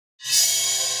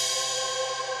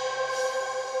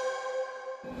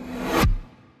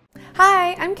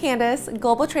Hi, I'm Candice,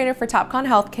 Global Trainer for Topcon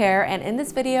Healthcare, and in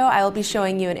this video I will be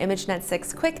showing you an IMAGEnet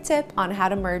 6 quick tip on how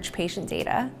to merge patient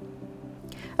data.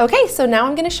 Okay, so now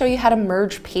I'm going to show you how to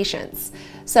merge patients.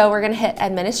 So we're going to hit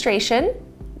Administration,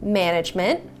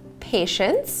 Management,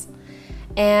 Patients,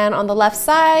 and on the left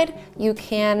side you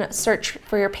can search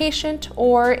for your patient,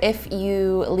 or if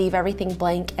you leave everything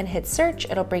blank and hit search,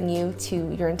 it'll bring you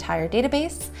to your entire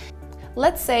database.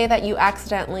 Let's say that you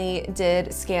accidentally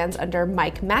did scans under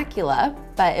Mike Macula,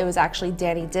 but it was actually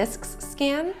Danny Disc's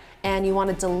scan, and you want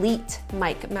to delete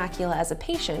Mike Macula as a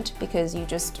patient because you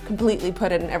just completely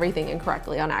put in everything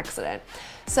incorrectly on accident.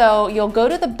 So you'll go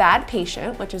to the bad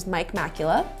patient, which is Mike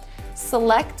Macula,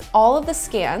 select all of the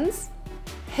scans,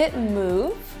 hit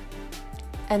move,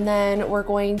 and then we're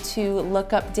going to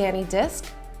look up Danny Disc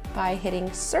by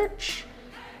hitting search,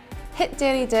 hit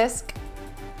Danny Disc,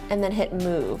 and then hit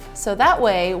move. So that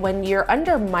way, when you're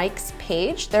under Mike's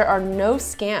page, there are no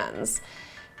scans.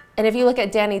 And if you look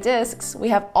at Danny Discs, we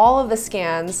have all of the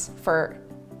scans for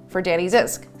Danny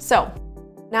Disc. So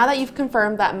now that you've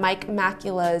confirmed that Mike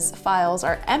Macula's files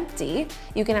are empty,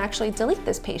 you can actually delete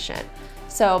this patient.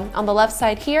 So on the left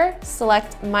side here,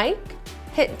 select Mike,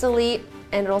 hit delete,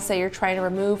 and it'll say you're trying to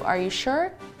remove, are you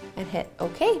sure? And hit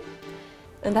OK.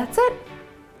 And that's it.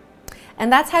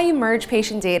 And that's how you merge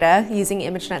patient data using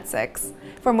IMAGEnet 6.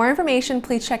 For more information,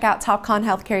 please check out Topcon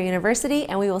Healthcare University,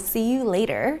 and we will see you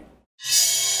later.